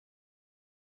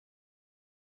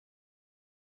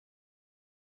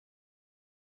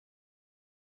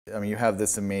I mean, you have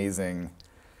this amazing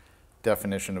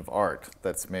definition of art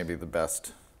that's maybe the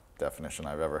best definition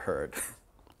I've ever heard.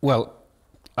 Well,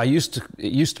 it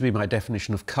used to be my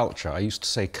definition of culture. I used to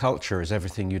say culture is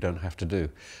everything you don't have to do.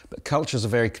 But culture is a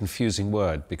very confusing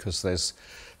word because there's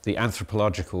the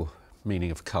anthropological meaning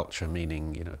of culture,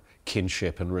 meaning, you know,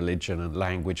 kinship and religion and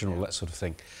language and all that sort of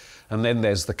thing. And then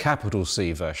there's the capital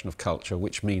C version of culture,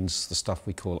 which means the stuff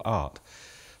we call art.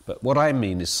 But what I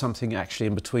mean is something actually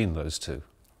in between those two.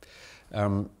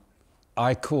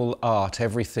 I call art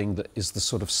everything that is the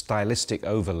sort of stylistic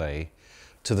overlay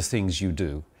to the things you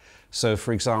do. So,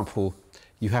 for example,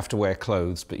 you have to wear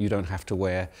clothes, but you don't have to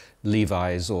wear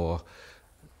Levi's or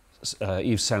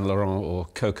Yves Saint Laurent or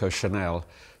Coco Chanel.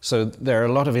 So there are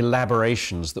a lot of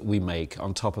elaborations that we make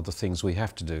on top of the things we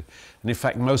have to do. And in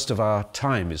fact, most of our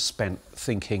time is spent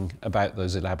thinking about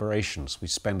those elaborations. We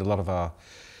spend a lot of our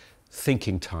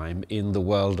thinking time in the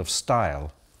world of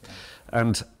style.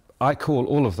 And I call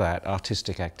all of that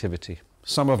artistic activity.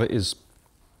 Some of it is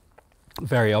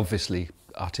very obviously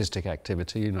artistic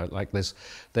activity, you know, like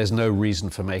there's no reason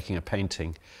for making a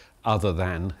painting other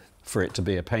than for it to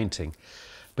be a painting.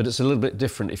 But it's a little bit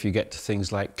different if you get to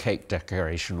things like cake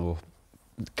decoration or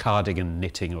cardigan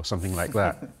knitting or something like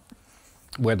that,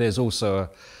 where there's also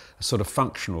a sort of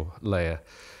functional layer.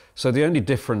 So the only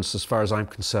difference, as far as I'm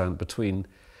concerned, between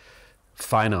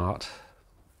fine art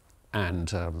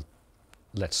and,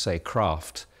 let's say,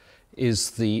 craft,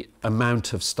 is the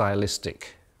amount of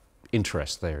stylistic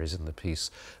interest there is in the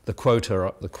piece, the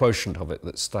quotient of it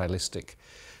that's stylistic.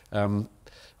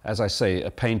 As I say,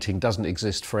 a painting doesn't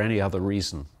exist for any other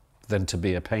reason than to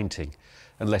be a painting,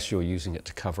 unless you're using it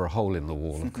to cover a hole in the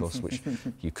wall, of course, which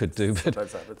you could do,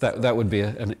 but that would be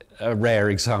a rare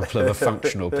example of a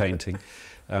functional painting.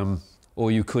 Or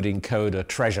you could encode a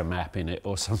treasure map in it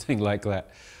or something like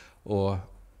that, or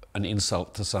an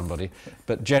insult to somebody.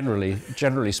 But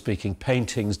generally speaking,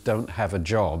 paintings don't have a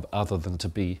job other than to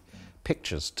be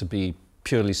pictures, to be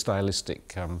purely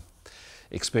stylistic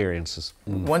experiences.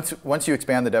 Once you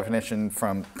expand the definition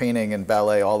from painting and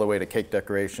ballet all the way to cake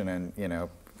decoration and, you know,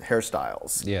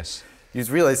 hairstyles, yes, you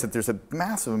realize that there's a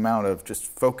massive amount of just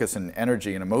focus and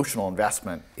energy and emotional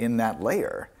investment in that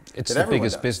layer. It's the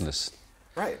biggest business.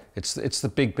 Right. It's the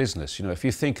big business. You know, if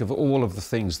you think of all of the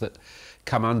things that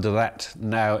come under that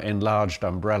now enlarged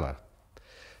umbrella,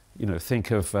 you know,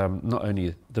 think of not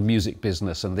only the music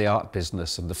business and the art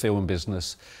business and the film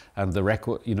business and the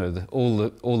record, you know,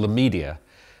 all the media,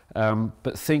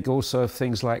 but think also of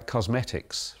things like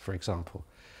cosmetics, for example,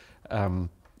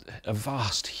 a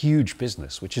vast, huge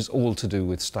business which is all to do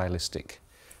with stylistic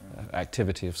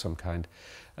activity of some kind.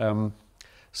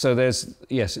 So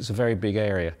yes, it's a very big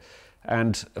area,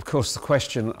 and of course the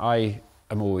question I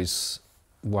am always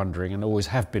wondering and always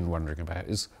have been wondering about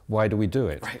is, why do we do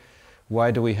it? Right.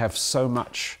 Why do we have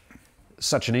such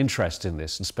an interest in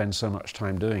this and spend so much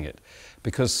time doing it?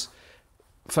 Because,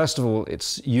 first of all,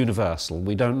 it's universal.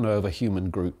 We don't know of a human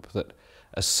group that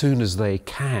as soon as they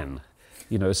can,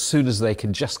 you know, as soon as they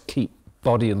can just keep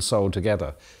body and soul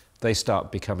together, they start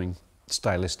becoming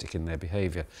stylistic in their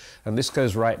behavior. And this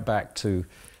goes right back to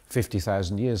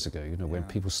 50,000 years ago, you know, when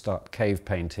people start cave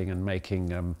painting and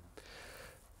making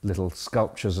little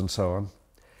sculptures and so on.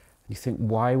 You think,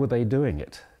 why were they doing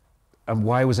it? And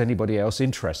why was anybody else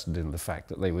interested in the fact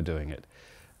that they were doing it?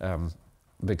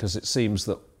 Because it seems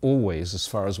that always, as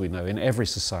far as we know, in every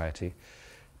society,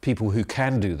 people who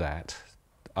can do that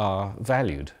are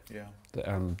valued. Yeah.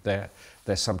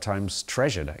 They're sometimes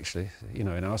treasured, actually. You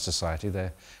know, in our society,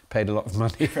 they're paid a lot of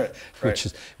money,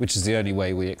 which is the only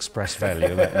way we express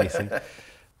value about anything.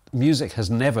 Music has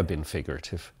never been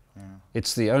figurative. Yeah.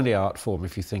 It's the only art form,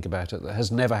 if you think about it, that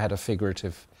has never had a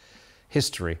figurative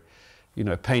history. You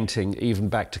know, painting, even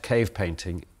back to cave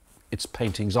painting, it's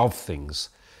paintings of things.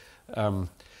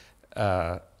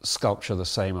 Sculpture the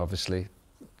same, obviously.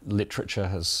 Literature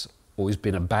has always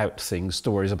been about things,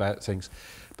 stories about things.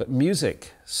 But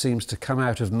music seems to come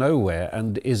out of nowhere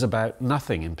and is about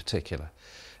nothing in particular.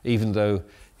 Even though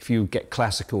if you get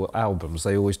classical albums,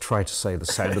 they always try to say the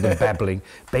sound of the babbling.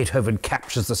 Beethoven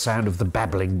captures the sound of the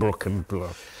babbling brook and blah,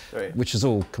 which is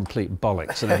all complete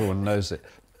bollocks and everyone knows it.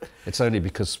 It's only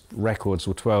because records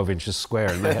were 12 inches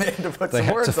square and they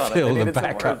had to fill the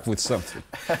back up with something.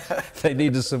 They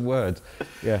needed some words.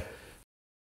 Yeah.